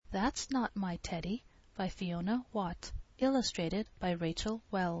That's Not My Teddy by Fiona Watt, illustrated by Rachel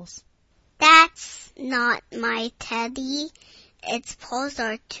Wells. That's not my teddy. Its paws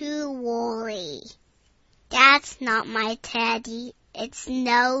are too woolly. That's not my teddy. Its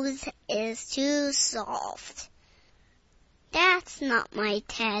nose is too soft. That's not my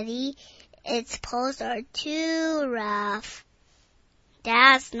teddy. Its paws are too rough.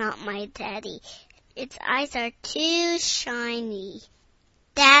 That's not my teddy. Its eyes are too shiny.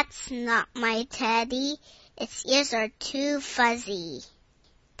 That's not my teddy. Its ears are too fuzzy.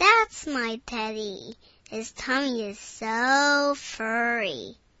 That's my teddy. His tummy is so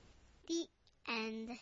furry. The end.